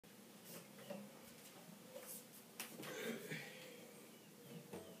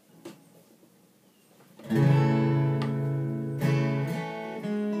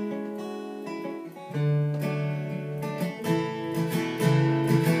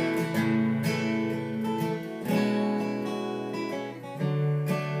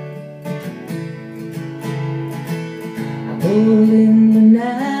Rolling the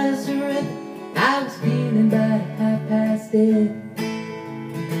Nazareth, I was feeling about 8:30.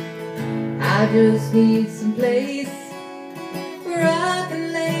 I just need some place where I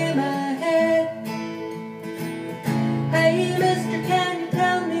can lay my head. Hey mister, can you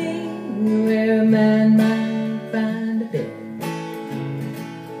tell me where a man might find a bed?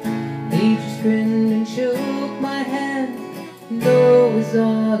 He just grinned and shook my hand, and that was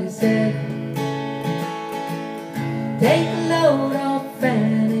all he said. Take a load off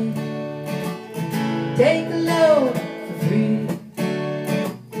Fanny, take a load for free.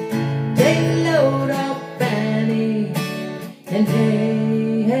 Take a load off Fanny, and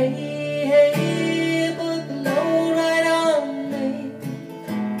hey, hey, hey, put the load right on me.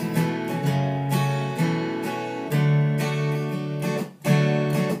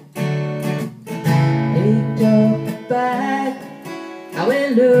 Picked up a bag, I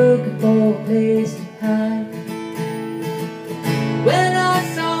went looking for a place to hide. When I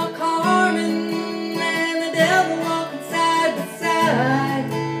saw Carmen and the devil walking side by side,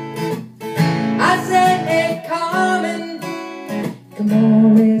 I said, hey Carmen, come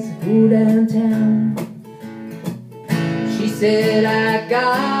on, let's go downtown. She said, I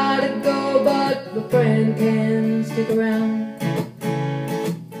gotta go, but my friend can stick around.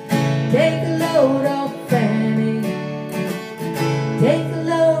 Take a load off Fanny, take a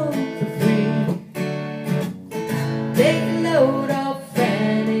load for free. Take a load off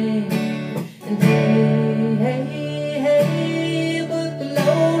Fanny, and hey, hey, hey, put the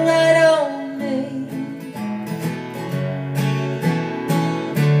load right on me.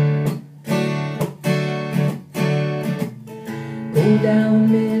 Go down,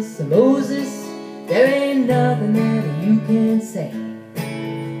 Mr. Moses, there ain't nothing that you can say.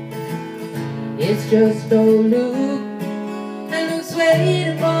 It's just old Luke, and Luke's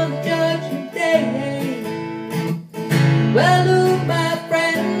waiting for the judgment day. Well, Luke, my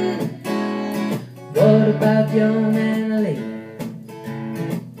friend, what about young Annalie?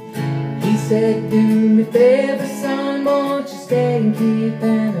 He said, do me a favor, son, won't you stay and keep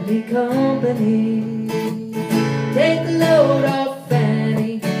Annalie company? Take a load off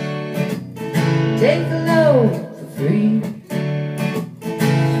Fanny, take a load for free.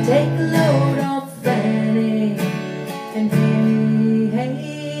 Take a load off Fanny, and hey, hey,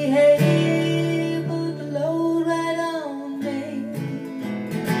 hey, put the load right on me.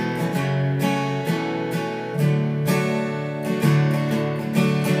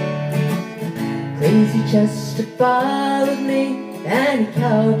 Crazy Chester followed me, and he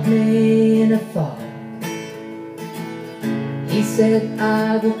caught me in a fog. He said,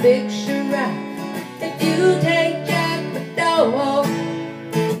 I will fix your rap if you take Jack the dog.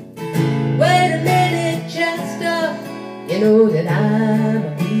 Wait a minute, Chester, you know that I'm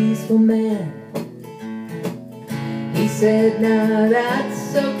a peaceful man. He said, now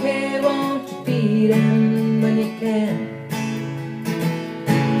that's okay, won't you beat him when you can?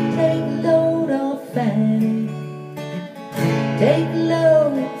 Take a load off Fanny, take a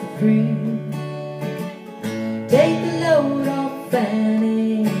load for free. Take a load off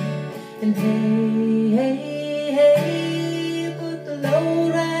Fanny, and hey, hey, hey, put the load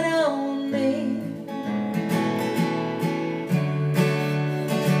right on me.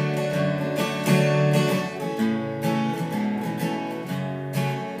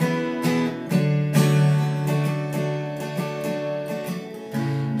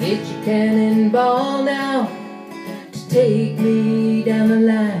 Get your cannonball now to take me down the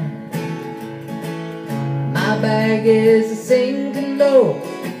line. My bag is a sinking low,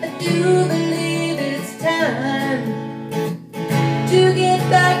 I do believe it's time to get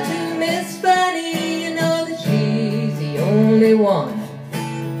back to Miss Fanny. You know that she's the only one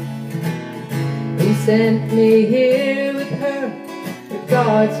who sent me here with her.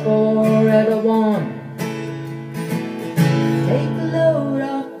 Regards for everyone. Take a load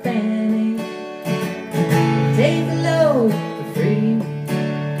off Fanny, take a load for free.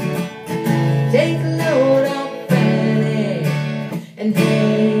 Take a load off Fanny, and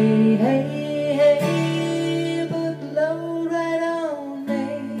hey, hey, hey, put the load right on me.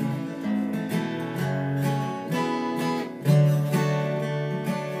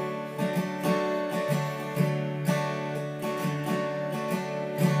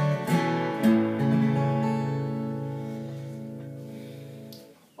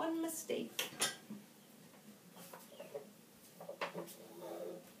 One mistake.